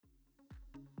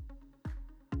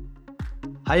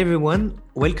Hi everyone,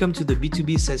 welcome to the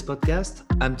B2B Sales Podcast.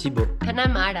 I'm Thibaut. And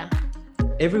I'm Ara.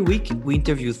 Every week, we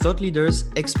interview thought leaders,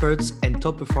 experts, and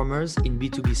top performers in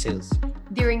B2B sales.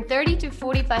 During 30 to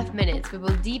 45 minutes, we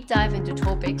will deep dive into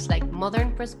topics like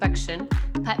modern prospection,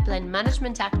 pipeline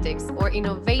management tactics, or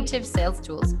innovative sales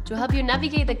tools to help you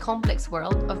navigate the complex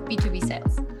world of B2B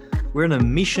sales. We're on a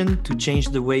mission to change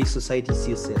the way society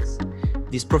sees sales.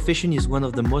 This profession is one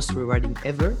of the most rewarding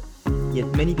ever, yet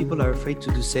many people are afraid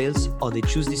to do sales or they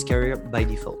choose this career by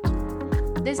default.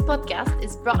 This podcast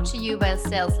is brought to you by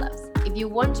Sales Labs. If you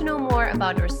want to know more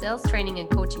about our sales training and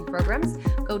coaching programs,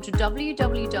 go to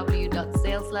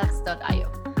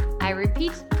www.saleslabs.io. I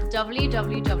repeat,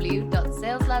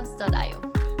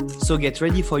 www.saleslabs.io. So get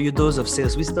ready for your dose of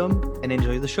sales wisdom and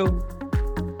enjoy the show.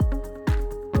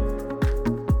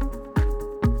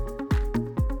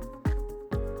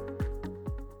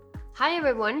 Hi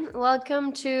everyone,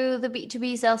 welcome to the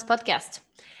B2B Sales Podcast.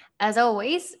 As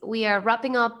always, we are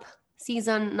wrapping up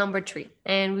season number 3,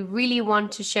 and we really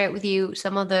want to share with you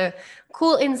some of the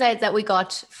cool insights that we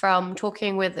got from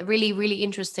talking with really, really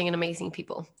interesting and amazing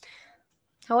people.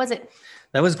 How was it?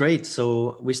 That was great.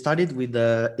 So we started with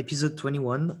episode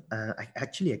 21. I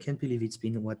can't believe it's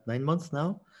been 9 months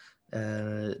now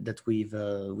that we've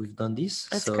done this.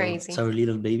 That's so crazy. It's our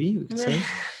little baby, we could say.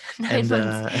 9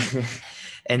 months.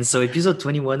 And so episode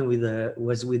 21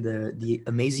 was with the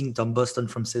amazing Tom Boston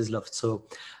from Sales Loft. So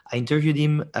I interviewed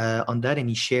him on that, and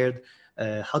he shared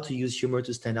how to use humor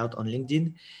to stand out on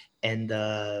LinkedIn. And,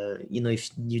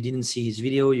 if you didn't see his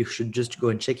video, you should just go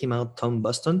and check him out, Tom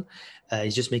Boston.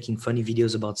 He's just making funny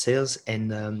videos about sales.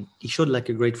 And he showed like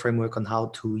a great framework on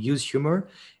how to use humor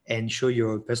and show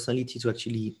your personality to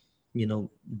actually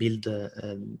build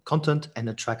content and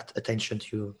attract attention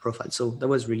to your profile. So that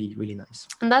was really, really nice.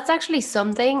 And that's actually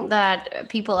something that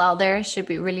people out there should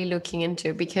be really looking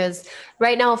into, because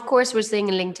right now, of course, we're seeing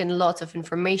in LinkedIn lots of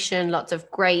information, lots of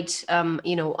great,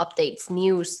 updates,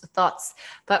 news, thoughts,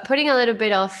 but putting a little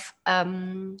bit of,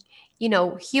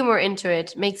 humor into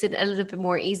it makes it a little bit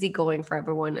more easygoing for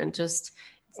everyone. And just,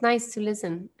 it's nice to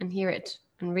listen and hear it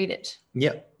and read it.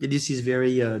 Yeah, this is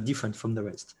very different from the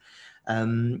rest.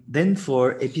 Then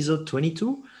for episode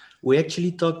 22, we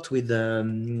actually talked with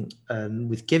Kevin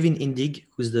Indig,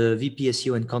 who's the VP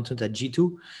SEO and content at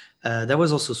G2. That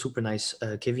was also super nice.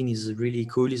 Kevin is really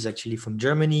cool. He's actually from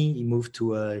Germany. He moved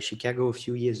to Chicago a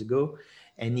few years ago,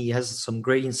 and he has some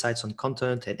great insights on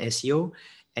content and SEO.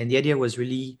 And the idea was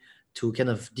really to kind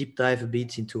of deep dive a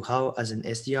bit into how, as an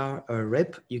SDR or a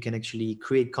rep, you can actually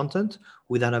create content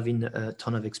without having a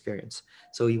ton of experience.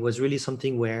 So it was really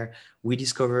something where we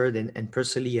discovered, and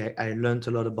personally, I learned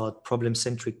a lot about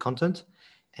problem-centric content,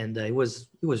 and it was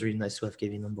really nice to have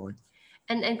Kevin on board.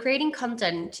 And creating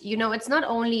content, it's not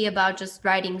only about just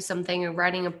writing something or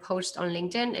writing a post on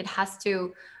LinkedIn. It has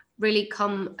to really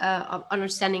come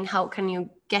understanding how can you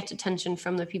get attention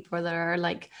from the people that are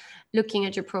like looking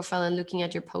at your profile and looking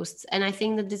at your posts. And I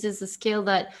think that this is a skill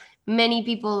that many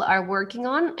people are working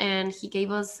on, and he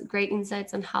gave us great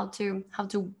insights on how to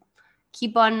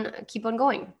keep on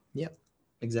going. Yeah,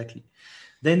 exactly.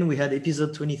 Then we had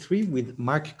episode 23 with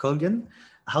Mark Colgan,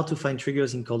 how to find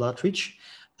triggers in cold outreach.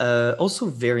 Also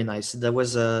very nice. That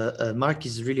was Mark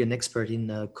is really an expert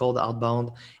in cold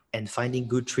outbound and finding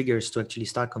good triggers to actually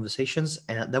start conversations.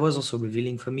 And that was also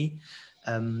revealing for me,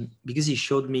 because he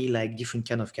showed me like different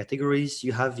kind of categories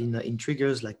you have in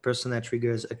triggers, like persona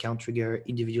triggers, account trigger,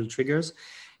 individual triggers.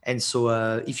 And so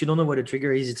if you don't know what a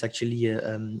trigger is, it's actually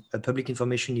a public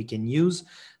information you can use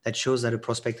that shows that a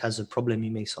prospect has a problem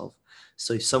you may solve.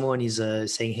 So if someone is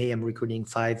saying, hey, I'm recruiting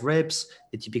 5 reps,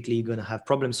 they're typically going to have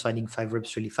problems finding 5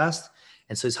 reps really fast.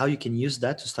 And so it's how you can use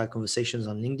that to start conversations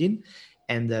on LinkedIn,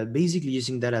 and basically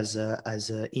using that as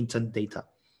intent data.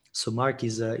 So Mark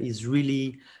is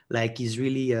really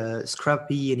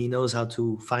scrappy, and he knows how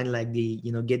to find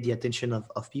get the attention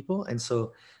of people. And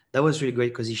so that was really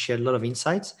great because he shared a lot of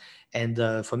insights. And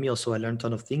for me also, I learned a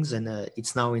ton of things, and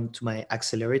it's now into my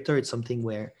accelerator. It's something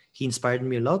where he inspired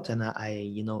me a lot, and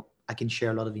I can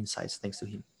share a lot of insights thanks to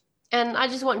him. And I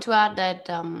just want to add that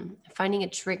finding a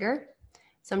trigger,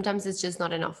 sometimes it's just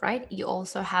not enough, right? You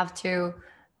also have to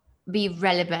be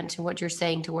relevant in what you're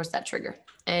saying towards that trigger.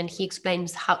 And he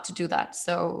explains how to do that.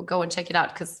 So go and check it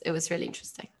out because it was really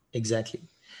interesting. Exactly.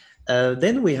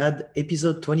 Then we had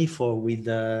episode 24 with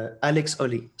Alex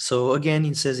Olli. So again,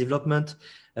 in sales development,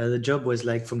 the job was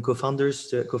like from co-founder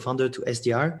to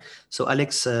SDR. So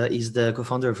Alex is the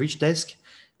co-founder of Rich Desk.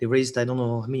 They raised, I don't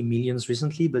know how many millions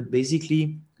recently, but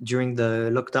basically during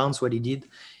the lockdowns, what he did,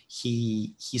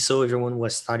 he saw everyone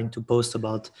was starting to post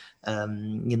about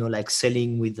like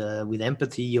selling with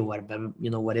empathy or whatever,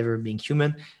 whatever, being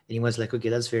human. And he was like, okay,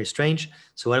 that's very strange.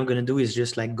 So what I'm going to do is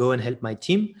just like go and help my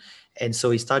team. And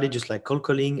so he started just like cold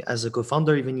calling as a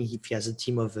co-founder, even if he has a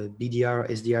team of BDR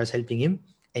SDRs helping him.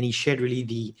 And he shared really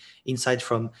the insight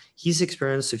from his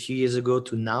experience a few years ago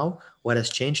to now, what has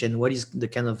changed and what is the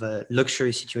kind of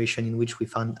luxury situation in which we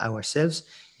found ourselves.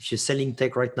 If you're selling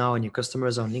tech right now and your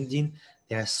customers are on LinkedIn,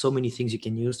 there are so many things you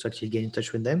can use to actually get in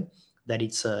touch with them, that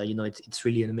it's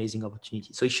really an amazing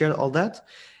opportunity. So he shared all that,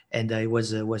 and it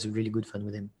was really good fun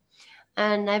with him.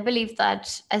 And I believe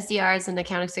that SDRs and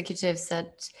account executives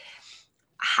that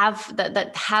have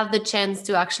the chance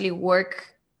to actually work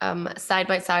side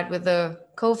by side with the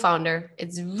co-founder,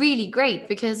 it's really great,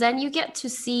 because then you get to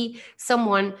see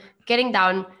someone getting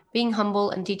down, being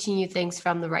humble, and teaching you things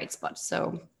from the right spot.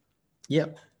 So Yeah,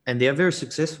 and they are very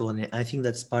successful, and I think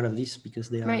that's part of this, because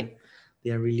they are right.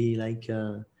 they are really like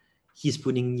he's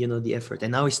putting the effort,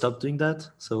 and now he stopped doing that,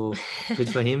 so good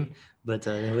for him. But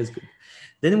that was good.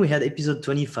 Then we had episode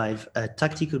 25,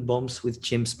 Tactical Bombs with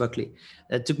James Buckley.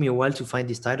 It took me a while to find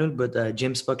this title, but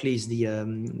James Buckley is the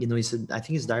I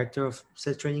think he's director of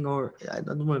sales training, or I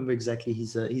don't remember exactly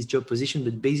his job position,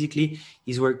 but basically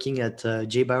he's working at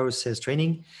J Barrow's sales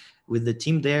training with the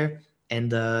team there.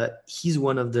 And he's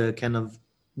one of the kind of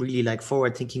really like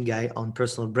forward thinking guy on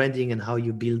personal branding and how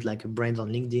you build like a brand on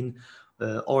LinkedIn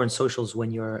or on socials when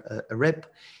you're a rep.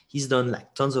 He's done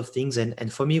like tons of things,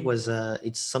 and for me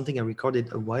it's something I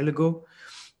recorded a while ago.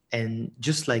 And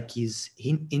just like his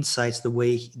insights, the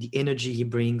way the energy he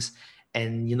brings,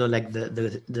 and like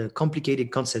the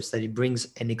complicated concepts that he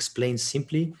brings and explains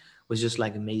simply, was just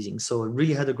like amazing. So I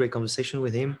really had a great conversation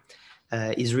with him.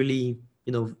 He's really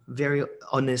very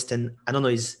honest, and I don't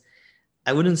know,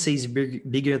 I wouldn't say he's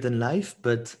bigger than life,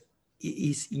 but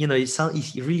he's he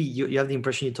really, you have the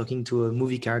impression you're talking to a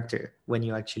movie character when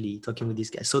you're actually talking with this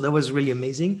guy. So that was really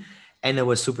amazing, and it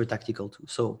was super tactical too,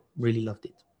 so really loved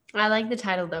it. I like the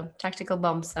title though, Tactical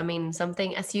Bumps. I mean,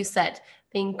 something, as you said,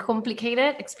 being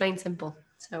complicated, explain simple.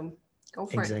 So go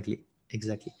for it.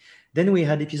 Exactly. Then we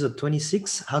had episode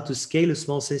 26, how to scale a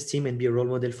small sales team and be a role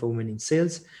model for women in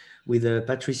sales, with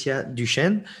Patricia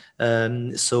Duchesne.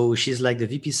 So she's like the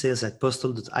VP sales at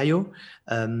postal.io.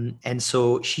 And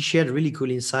so she shared really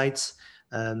cool insights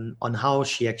on how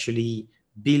she actually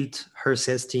built her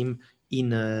sales team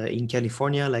in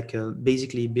California, like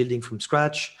basically building from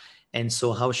scratch. And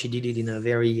so how she did it in a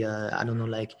very, I don't know,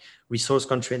 like resource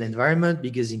constrained environment,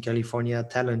 because in California,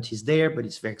 talent is there, but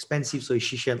it's very expensive. So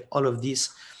she shared all of this,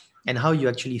 and how you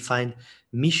actually find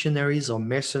missionaries or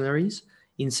mercenaries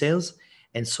in sales.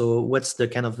 And so what's the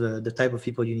kind of the type of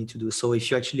people you need to do. So if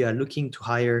you actually are looking to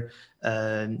hire,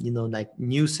 like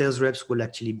new sales reps who will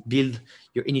actually build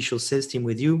your initial sales team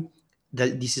with you,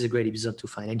 that this is a great episode to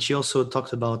find. And she also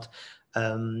talked about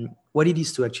what it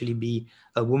is to actually be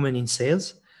a woman in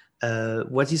sales.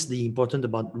 What is the important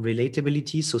about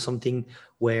relatability? So something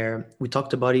where we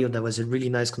talked about it, that was a really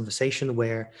nice conversation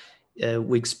where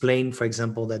we explained, for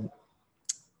example, that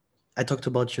I talked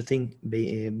about your thing,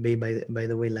 by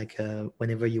the way, like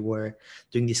whenever you were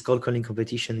doing this cold calling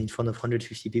competition in front of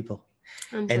 150 people.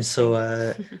 And so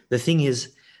Interesting. the thing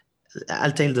is,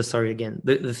 I'll tell the story again.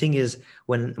 The thing is,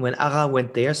 when Ara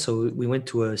went there, so we went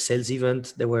to a sales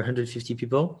event. There were 150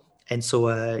 people, and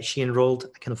so she enrolled.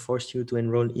 I kind of forced you to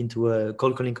enroll into a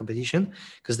cold calling competition,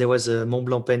 because there was a Mont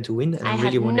Blanc pen to win, and I I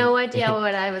really had wanted. no idea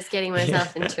what I was getting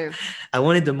myself into. I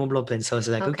wanted the Mont Blanc pen, so I was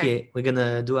like, Okay. okay,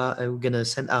 we're gonna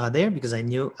send Ara there, because I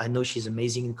know she's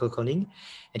amazing in cold calling,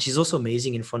 and she's also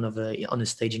amazing in front of on a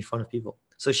stage in front of people.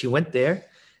 So she went there,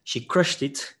 she crushed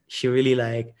it. She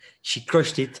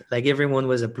crushed it. Like everyone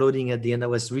was applauding at the end. That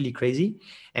was really crazy.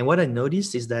 And what I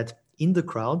noticed is that in the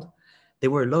crowd,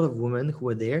 there were a lot of women who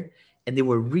were there, and they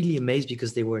were really amazed,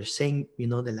 because they were saying,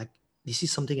 they're like, this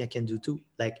is something I can do too.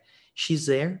 Like, she's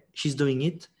there, she's doing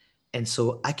it, and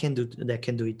so I can do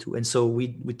it too. And so we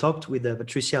talked with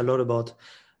Patricia a lot about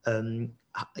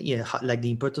like the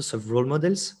importance of role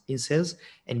models in sales,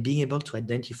 and being able to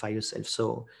identify yourself.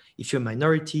 So if you're a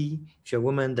minority, if you're a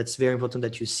woman, that's very important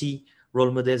that you see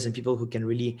role models and people who can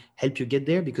really help you get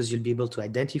there, because you'll be able to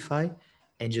identify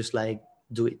and just like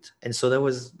do it. And so that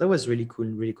was really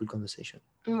cool conversation.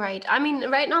 Right. I mean,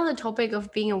 right now the topic of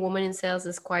being a woman in sales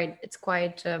is quite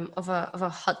of a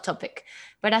hot topic.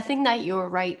 But I think that you're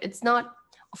right. It's not,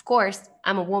 of course,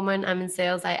 I'm a woman, I'm in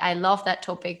sales. I love that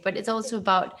topic, but it's also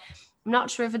about, I'm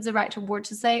not sure if it's the right word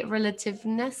to say,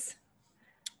 relativeness.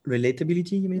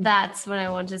 Relatability, you mean? That's what I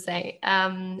want to say.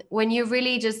 When you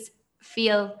really just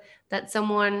feel that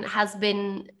someone has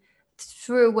been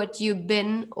through what you've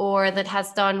been, or that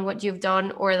has done what you've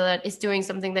done, or that is doing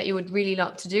something that you would really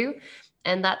love to do.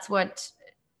 And that's what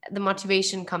the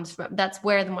motivation comes from. That's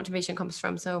where the motivation comes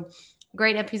from. So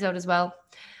great episode as well.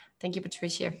 Thank you,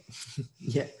 Patricia.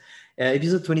 Yeah.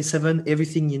 Episode 27,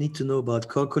 everything you need to know about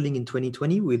cold calling in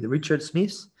 2020 with Richard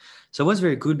Smith. So it was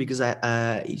very good because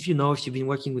if you've been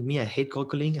working with me, I hate cold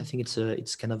calling. I think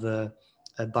it's kind of a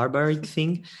barbaric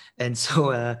thing. And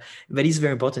so, but it's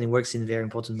very important. It works in very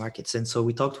important markets. And so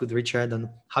we talked with Richard on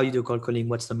how you do cold calling,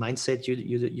 what's the mindset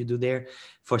you do there.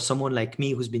 For someone like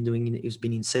me who's been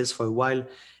in sales for a while,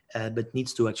 but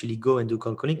needs to actually go and do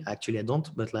cold calling. Actually, I don't.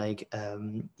 But like,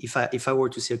 if I were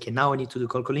to say, okay, now I need to do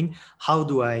cold calling, how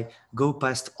do I go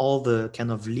past all the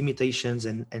kind of limitations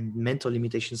and mental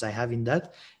limitations I have in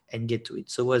that and get to it?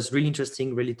 So it was really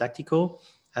interesting, really tactical.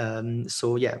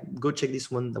 So yeah, go check this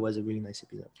one. That was a really nice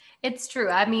episode. It's true.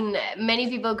 I mean, many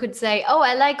people could say, "Oh,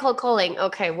 I like cold calling."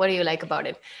 Okay, what do you like about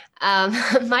it?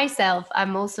 Myself,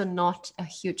 I'm also not a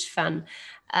huge fan,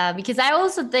 because I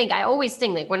always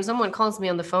think like when someone calls me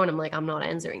on the phone, I'm like, I'm not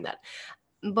answering that.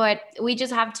 But we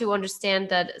just have to understand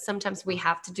that sometimes we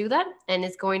have to do that, and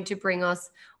it's going to bring us,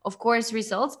 of course,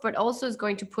 results, but also it's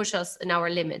going to push us in our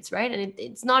limits, right? And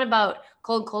it's not about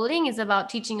cold calling; it's about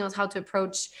teaching us how to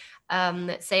approach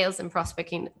sales and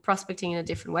prospecting in a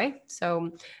different way.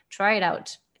 So try it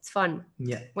out. It's fun.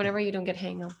 Yeah. Whenever you don't get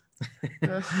hang on.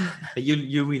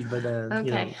 You will, but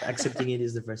Okay. accepting it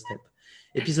is the first step.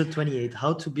 Episode 28,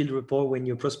 how to build rapport when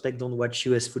your prospect don't watch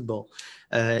US football.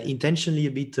 Intentionally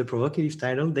a bit provocative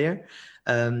title there.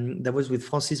 That was with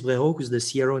Francis Brero, who's the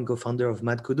CRO and co-founder of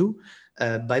Mad Kudu.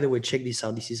 By the way, check this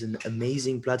out. This is an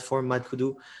amazing platform, Mad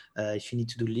Kudu. If you need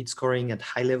to do lead scoring at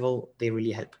high level, they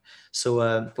really help. So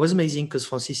it was amazing because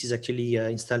Francis is actually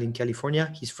installed in California.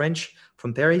 He's French,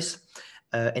 from Paris.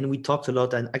 And we talked a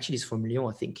lot, and actually he's from Lyon,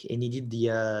 I think, and he did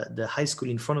the high school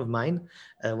in front of mine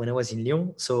when I was in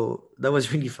Lyon. So that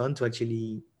was really fun to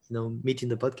actually meet in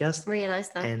the podcast. Realize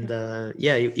that. And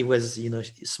yeah, it was a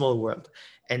small world.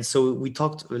 And so we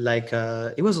talked like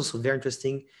it was also very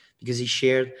interesting because he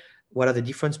shared what are the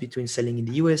difference between selling in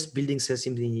the US, building sales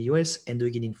teams in the US, and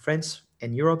doing it in France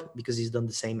and Europe, because he's done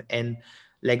the same. And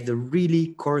like the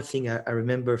really core thing I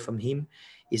remember from him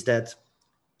is that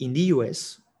in the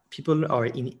US, people are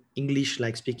in English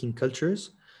like speaking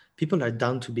cultures. People are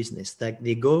down to business. Like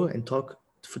they go and talk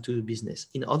to the business.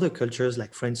 In other cultures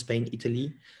like France, Spain,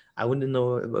 Italy, I wouldn't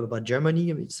know about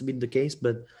Germany. It's a bit the case,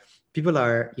 but people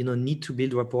are need to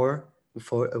build rapport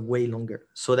for a way longer.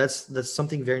 So that's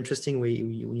something very interesting. Where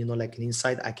like an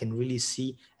insight I can really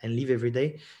see and live every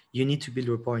day. You need to build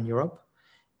rapport in Europe.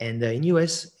 And in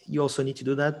US, you also need to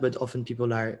do that, but often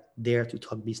people are there to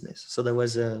talk business. So that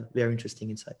was a very interesting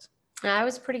insight. I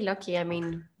was pretty lucky. I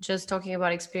mean, just talking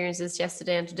about experiences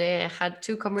yesterday and today, I had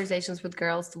two conversations with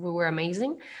girls who were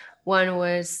amazing. One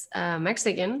was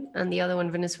Mexican and the other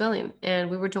one Venezuelan.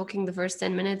 And we were talking the first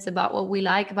 10 minutes about what we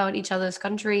like about each other's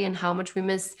country and how much we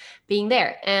miss being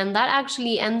there. And that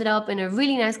actually ended up in a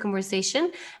really nice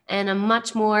conversation and a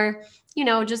much more,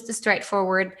 just a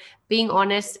straightforward, being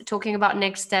honest, talking about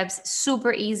next steps,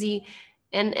 super easy.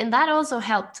 And that also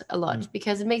helped a lot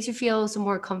because it makes you feel also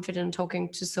more confident talking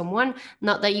to someone,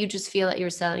 not that you just feel that you're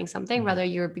selling something, rather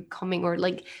you're becoming, or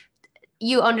like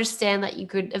you understand that you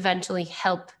could eventually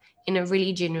help in a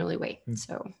really genuine way.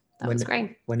 So that was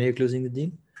great. When are you closing the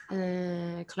deal?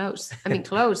 Close. I mean,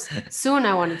 close. Soon,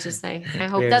 I wanted to say. I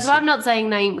hope. That's why I'm not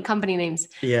saying company names.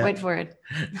 Yeah. Wait for it.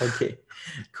 Okay,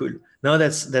 cool. No,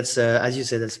 that's as you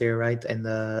said, that's very right. And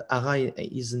Ara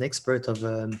is an expert of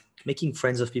making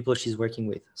friends of people she's working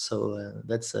with. So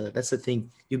that's the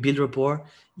thing. You build rapport,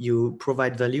 you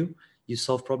provide value, you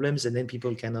solve problems, and then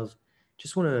people kind of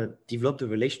just want to develop the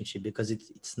relationship because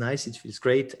it's nice, it feels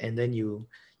great, and then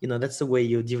that's the way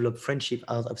you develop friendship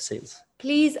out of sales.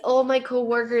 Please, all my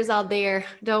co-workers out there,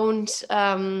 don't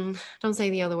say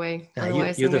the other way.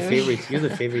 Otherwise, you're the favorite. You're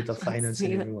the favorite of finance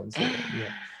and everyone. So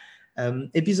yeah.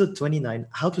 Episode 29,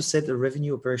 how to set a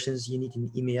revenue operations unit in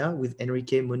EMEA with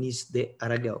Enrique Moniz de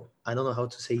Aragao. I don't know how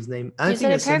to say his name. I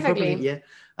think I said properly. Yeah.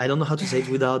 I don't know how to say it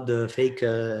without the fake,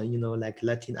 like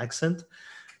Latin accent.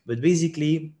 But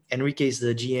basically, Enrique is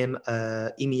the GM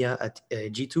EMEA at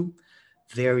G2.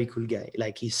 Very cool guy.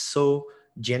 Like he's so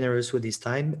generous with his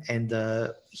time, and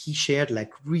he shared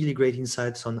like really great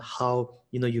insights on how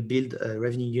you build a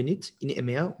revenue unit in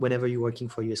EMEA whenever you're working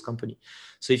for a US company.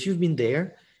 So if you've been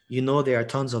there, there are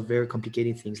tons of very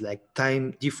complicated things like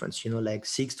time difference, like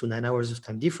 6 to 9 hours of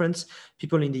time difference.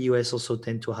 People in the US also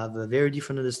tend to have a very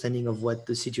different understanding of what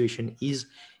the situation is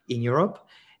in Europe.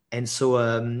 And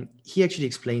so he actually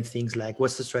explained things like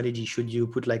what's the strategy? Should you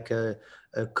put like a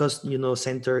cost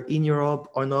center in Europe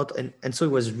or not? And so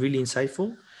it was really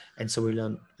insightful. And so we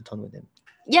learned a ton with him.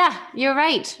 Yeah, you're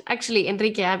right. Actually,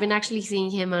 Enrique, I've been actually seeing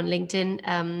him on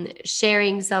LinkedIn,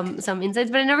 sharing some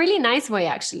insights, but in a really nice way,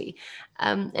 actually.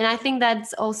 And I think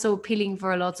that's also appealing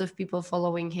for lots of people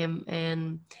following him,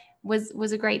 and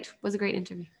was a great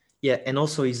interview. Yeah, and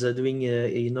also he's doing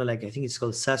like I think it's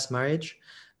called SaaS Marriage.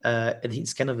 And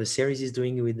it's kind of a series he's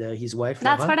doing with his wife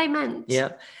That's Laura. what I meant.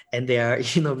 Yeah, and they are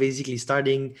basically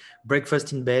starting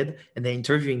breakfast in bed, and they're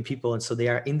interviewing people, and so they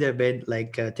are in their bed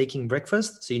like taking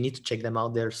breakfast. So you need to check them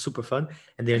out. They're super fun,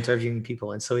 and they're interviewing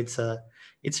people, and so it's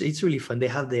really fun. They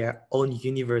have their own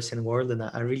universe and world, and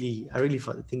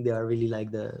think they are really like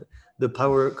the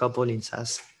power couple in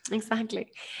SaaS.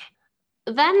 Exactly.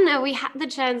 Then we had the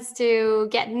chance to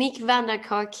get Nick van der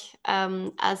Kolk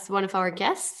as one of our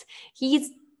guests. He's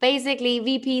basically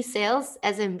VP Sales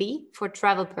SMB for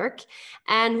Travel Perk,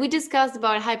 and we discussed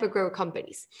about hypergrowth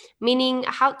companies, meaning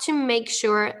how to make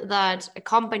sure that a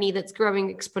company that's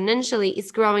growing exponentially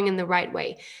is growing in the right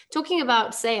way. Talking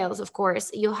about sales, of course,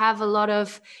 you have a lot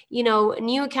of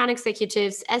new account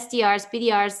executives, SDRs,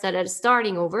 BDRs that are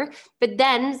starting over, but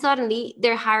then suddenly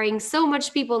they're hiring so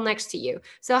much people next to you.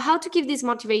 So how to give this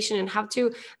motivation and how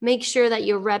to make sure that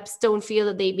your reps don't feel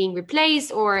that they're being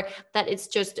replaced or that it's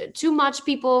just too much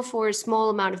people for a small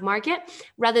amount of market,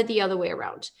 rather the other way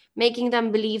around, making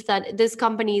them believe that this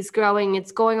company is growing,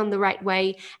 it's going on the right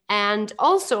way. And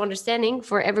also understanding,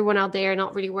 for everyone out there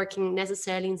not really working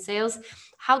necessarily in sales,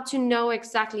 how to know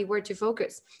exactly where to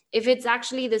focus. If it's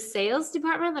actually the sales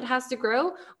department that has to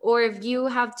grow, or if you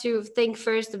have to think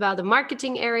first about the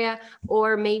marketing area,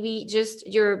 or maybe just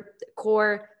your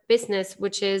core business,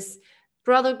 which is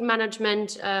product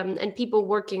management and people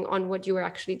working on what you were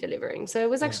actually delivering. So it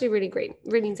was actually really great,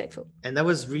 really insightful. And that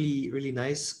was really really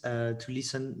nice to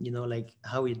listen, like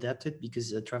how he adapted,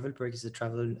 because Travel Perk is a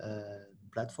travel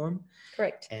platform.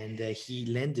 Correct. And he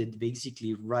landed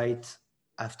basically right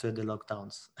after the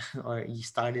lockdowns, or he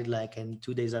started like in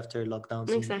 2 days after lockdowns.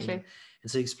 Exactly.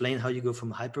 And so explain how you go from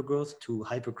hyper growth to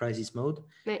hyper crisis mode,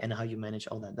 Right. and how you manage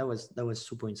all that. That was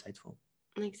super insightful.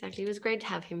 Exactly. It was great to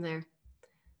have him there.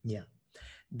 Yeah.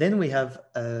 Then we have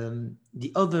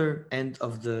the other end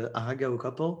of the Aragao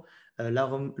couple,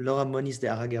 Laura Moniz de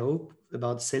Aragao,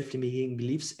 about self-limiting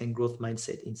beliefs and growth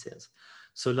mindset in sales.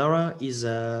 So Laura is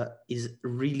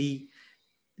really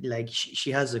like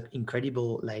she has an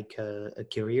incredible like a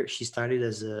career. She started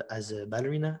as a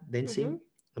ballerina dancing,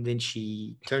 and then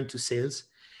she turned to sales.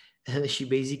 She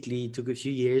basically took a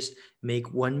few years,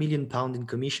 make 1 million pound in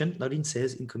commission, not in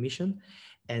sales, in commission.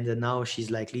 And now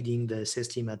she's like leading the sales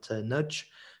team at Nudge,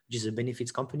 which is a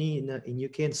benefits company in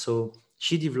UK. And so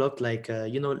she developed like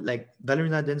like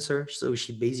ballerina dancer. So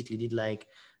she basically did like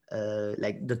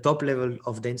the top level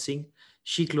of dancing.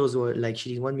 She closed like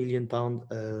she did 1 million pound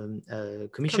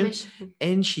commission,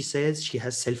 and she says she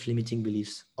has self-limiting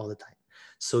beliefs all the time.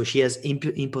 So she has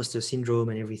imposter syndrome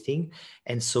and everything.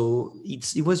 And so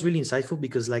it was really insightful,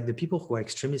 because like the people who are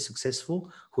extremely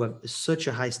successful, who have such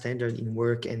a high standard in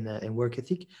work and work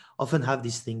ethic, often have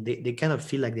this thing. They kind of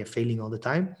feel like they're failing all the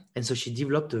time. And so she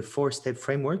developed a 4-step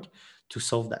framework to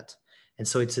solve that. And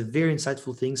so it's a very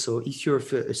insightful thing. So if you're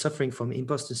suffering from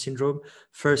imposter syndrome,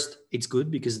 first, it's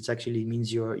good, because it actually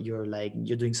means you're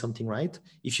doing something right.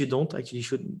 If you don't, actually, you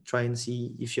should try and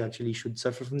see if you actually should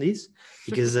suffer from this,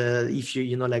 because if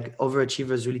like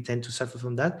overachievers really tend to suffer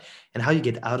from that. And how you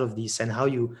get out of this, and how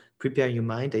you prepare your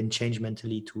mind and change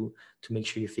mentally to make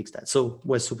sure you fix that. So it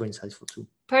was super insightful too.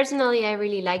 Personally, I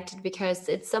really liked it because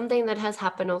it's something that has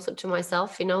happened also to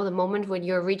myself. The moment when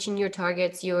you're reaching your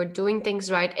targets, you're doing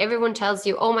things right, everyone tells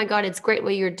you, oh my God, it's great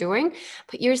what you're doing,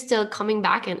 but you're still coming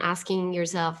back and asking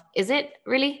yourself, is it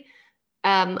really?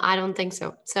 I don't think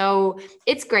so. So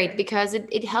it's great because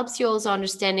it helps you also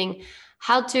understanding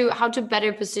how to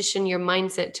better position your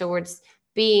mindset towards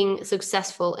being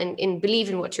successful and in believe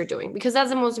in what you're doing, because that's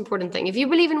the most important thing. If you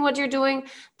believe in what you're doing,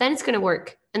 then it's going to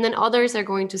work, and then others are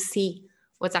going to see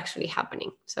what's actually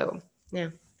happening. So yeah,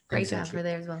 great to have her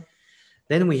there as well.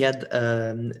 Then we had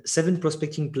 7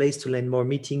 prospecting plays to land more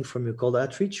meeting from your cold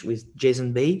outreach with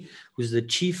Jason Bay, who's the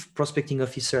chief prospecting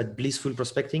officer at Blissful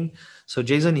Prospecting. So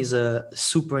Jason is a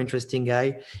super interesting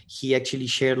guy. He actually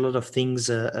shared a lot of things,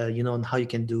 on how you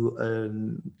can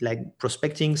do like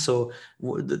prospecting. So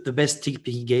the best tip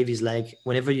he gave is like,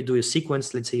 whenever you do a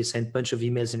sequence, let's say you send a bunch of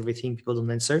emails and everything, people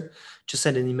don't answer, just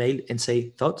send an email and say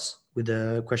thoughts with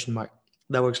a question mark.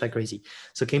 that works like crazy.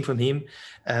 So came from him.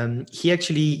 He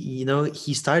actually,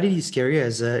 he started his career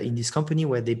as in this company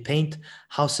where they paint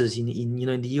houses in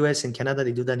the US and Canada.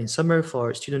 They do that in summer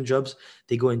for student jobs.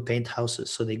 They go and paint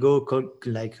houses. So they go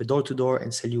like door to door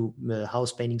and sell you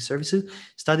house painting services.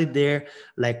 Started there,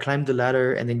 like climbed the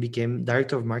ladder, and then became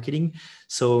director of marketing.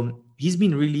 So he's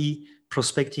been really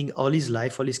prospecting all his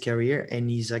life, all his career, and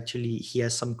he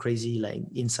has some crazy like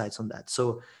insights on that.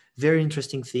 So very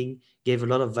interesting thing, gave a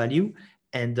lot of value.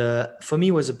 And for me,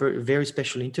 it was a very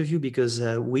special interview because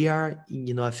we are,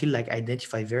 I feel like I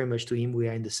identify very much to him. We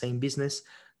are in the same business,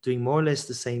 doing more or less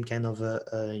the same kind of,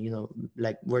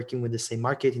 like working with the same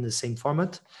market in the same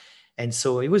format. And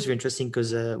so it was very interesting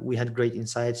because we had great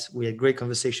insights. We had great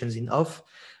conversations in off,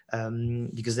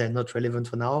 because they're not relevant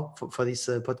for now for this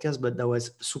podcast, but that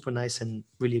was super nice and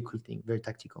really a cool thing, very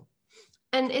tactical.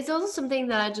 And it's also something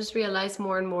that I just realize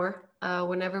more and more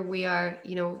whenever we are,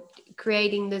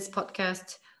 creating this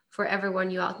podcast for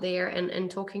everyone you out there and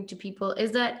talking to people,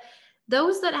 is that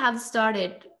those that have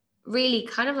started really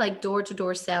kind of like door to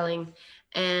door selling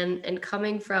and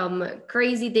coming from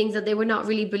crazy things that they were not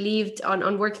really believed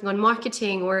on working on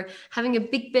marketing or having a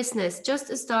big business, just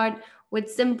to start with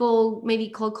simple, maybe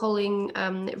cold calling,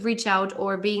 reach out,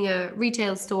 or being a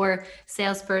retail store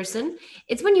salesperson.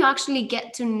 It's when you actually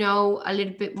get to know a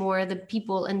little bit more the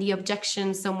people and the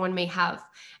objections someone may have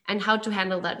and how to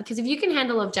handle that. Because if you can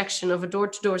handle objection of a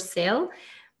door-to-door sale,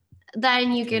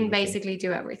 then you can basically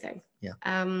do everything. Yeah.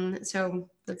 So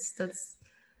that's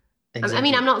exactly. I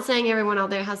mean, I'm not saying everyone out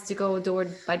there has to go door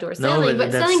by door selling,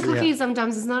 but selling cookies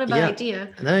sometimes is not a bad idea.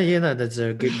 No, that's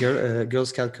a good Girl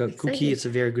Scout cookie. It's a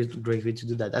very great way to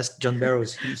do that. Ask John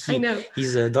Barrows. I know.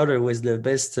 His daughter was the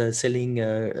best selling.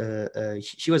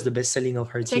 She was the best selling of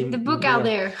her team. Check the book out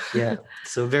there. Yeah,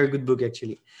 so very good book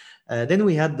actually. Then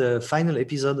we had the final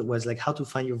episode was like how to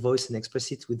find your voice and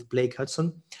express it with Blake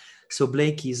Hudson. So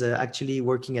Blake is actually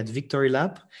working at Victory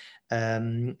Lab.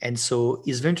 And so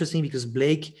it's very interesting because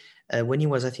Blake, when he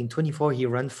was, I think, 24, he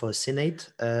ran for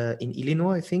Senate in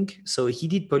Illinois, I think. So he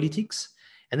did politics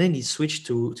and then he switched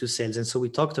to sales. And so we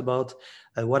talked about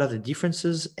what are the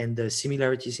differences and the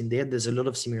similarities in there. There's a lot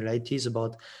of similarities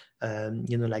about,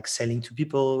 like selling to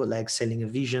people, like selling a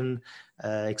vision,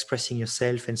 expressing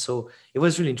yourself. And so it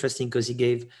was really interesting because he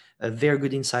gave very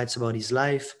good insights about his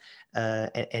life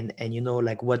and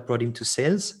like what brought him to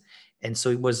sales. And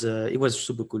so it was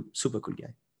super cool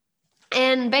guy.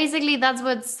 And basically that's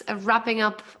what's wrapping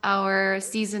up our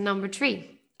season number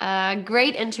 3.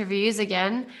 Great interviews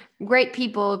again, great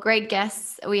people, great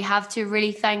guests. We have to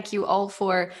really thank you all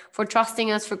for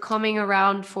trusting us, for coming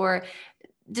around, for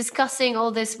discussing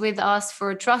all this with us,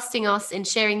 for trusting us in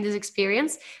sharing this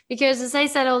experience. Because as I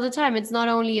said all the time, it's not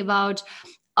only about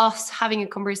us having a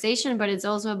conversation, but it's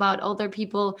also about other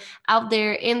people out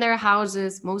there in their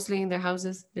houses, mostly in their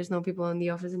houses. There's no people in the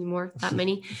office anymore, that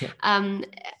many. Yeah.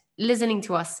 Listening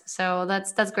to us. So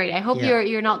that's great. I hope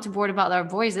you're not too bored about our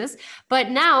voices. But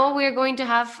now we're going to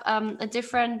have a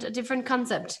different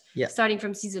concept starting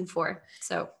from season 4.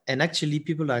 So, and actually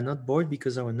people are not bored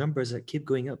because our numbers keep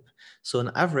going up. So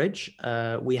on average,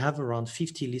 we have around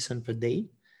 50 listen per day.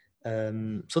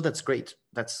 So that's great.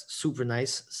 That's super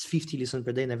nice. 50 listen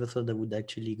per day. Never thought that would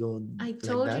actually go. I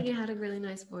told you had a really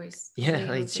nice voice.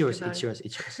 Yeah, it's yours.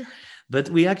 But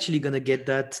we're actually gonna get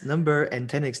that number and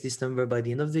 10x this number by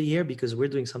the end of the year because we're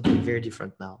doing something very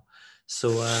different now.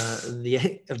 So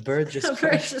a bird just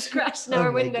crashed in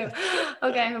our window.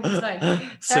 Okay, I hope it's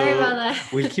fine. Sorry about that.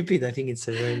 We'll keep it. I think it's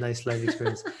a very nice live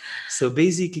experience. So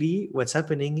basically, what's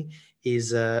happening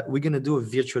is we're gonna do a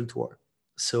virtual tour.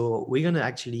 So we're going to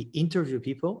actually interview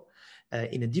people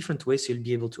in a different way. So you'll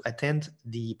be able to attend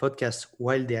the podcast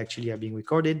while they actually are being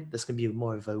recorded. That's going to be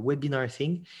more of a webinar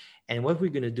thing. And what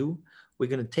we're going to do, we're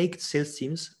going to take sales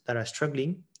teams that are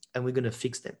struggling and we're going to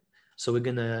fix them. So we're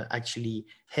going to actually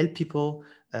help people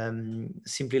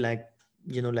simply like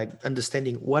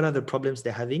understanding what are the problems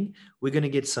they're having. We're going to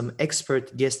get some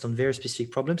expert guests on very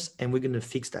specific problems and we're going to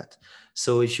fix that.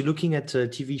 So if you're looking at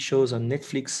TV shows on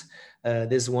Netflix,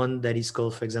 there's one that is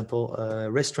called, for example,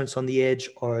 Restaurants on the Edge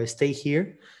or Stay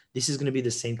Here. This is going to be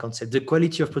the same concept. The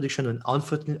quality of production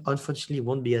unfortunately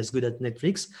won't be as good at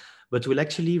Netflix, but we'll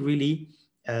actually really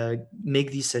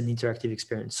make this an interactive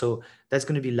experience. So that's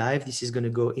going to be live. This is going to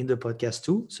go in the podcast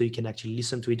too. So you can actually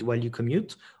listen to it while you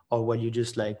commute or while you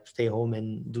just like stay home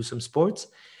and do some sports.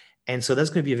 And so that's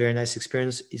going to be a very nice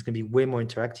experience. It's going to be way more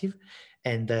interactive.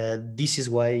 And this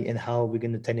is why and how we're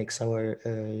going to 10x our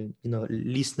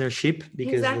listenership,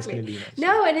 because that's going to be nice.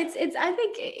 No, and it's I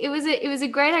think it was a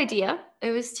great idea.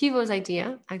 It was Thibaut's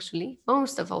idea, actually.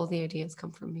 Most of all the ideas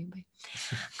come from me,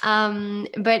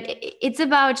 but it's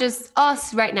about just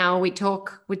us right now. We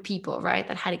talk with people, right,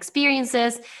 that had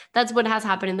experiences. That's what has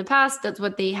happened in the past. That's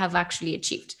what they have actually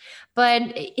achieved. But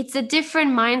it's a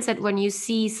different mindset when you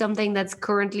see something that's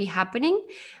currently happening,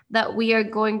 that we are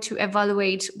going to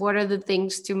evaluate what are the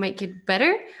things to make it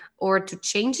better, or to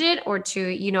change it, or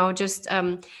to, just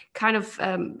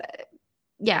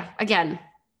again,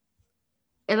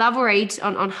 elaborate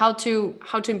on how to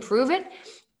improve it,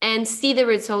 and see the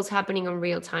results happening on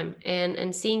real time,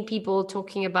 and seeing people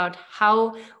talking about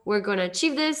how we're going to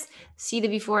achieve this, see the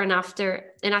before and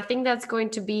after. And I think that's going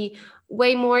to be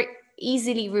way more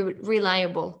easily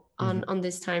reliable on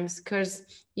these times, because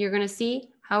you're going to see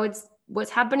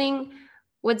what's happening,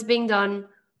 what's being done,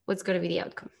 what's going to be the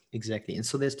outcome. Exactly. And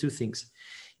so there's two things.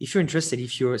 If you're interested,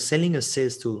 if you're selling a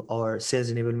sales tool or sales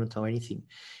enablement or anything,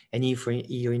 and if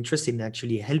you're interested in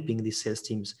actually helping these sales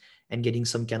teams and getting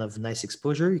some kind of nice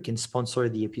exposure, you can sponsor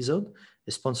the episode,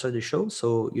 sponsor the show.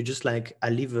 So you just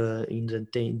I'll leave in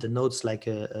the notes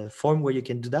a form where you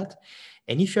can do that.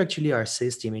 And if you actually are a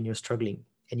sales team and you're struggling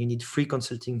and you need free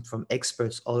consulting from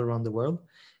experts all around the world,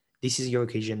 this is your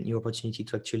occasion, your opportunity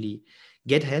to actually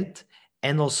get help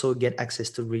and also get access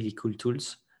to really cool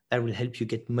tools that will help you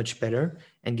get much better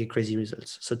and get crazy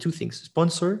results. So two things: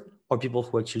 sponsor or people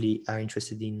who actually are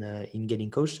interested in getting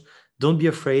coached. Don't be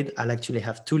afraid. I'll actually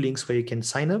have 2 links where you can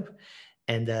sign up,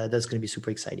 and that's going to be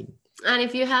super exciting. And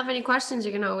if you have any questions,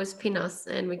 you can always pin us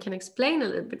and we can explain a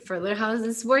little bit further how is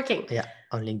this working. Yeah,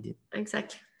 on LinkedIn.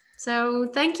 Exactly.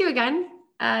 So thank you again.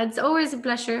 It's always a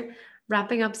pleasure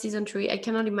wrapping up season 3. I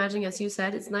cannot imagine, as you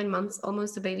said, it's 9 months,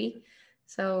 almost a baby.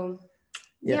 So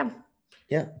yeah.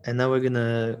 And now we're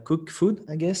gonna cook food,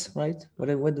 I guess, right?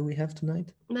 What do we have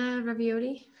tonight?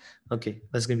 Ravioli. Okay,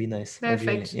 that's gonna be nice.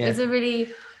 Perfect. Yeah. It's a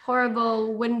really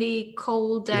horrible, windy,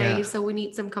 cold day, so we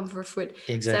need some comfort food.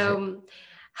 Exactly. So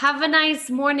have a nice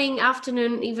morning,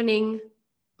 afternoon, evening.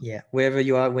 Yeah, wherever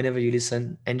you are, whenever you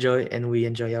listen, enjoy, and we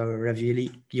enjoy our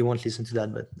ravioli. You won't listen to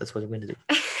that, but that's what we're gonna do.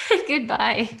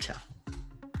 Goodbye. Ciao.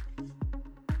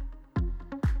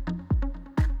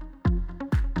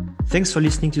 Thanks for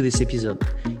listening to this episode.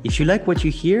 If you like what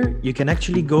you hear, you can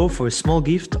actually go for a small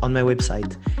gift on my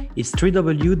website. It's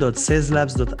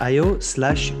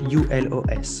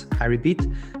www.saleslabs.io/ULOS. I repeat,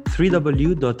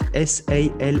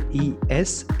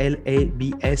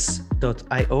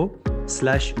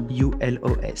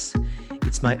 www.saleslabs.io/ULOS.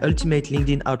 It's my ultimate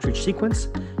LinkedIn outreach sequence.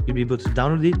 You'll be able to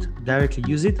download it, directly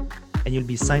use it, and you'll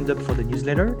be signed up for the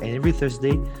newsletter. And every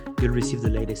Thursday, you'll receive the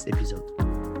latest episode.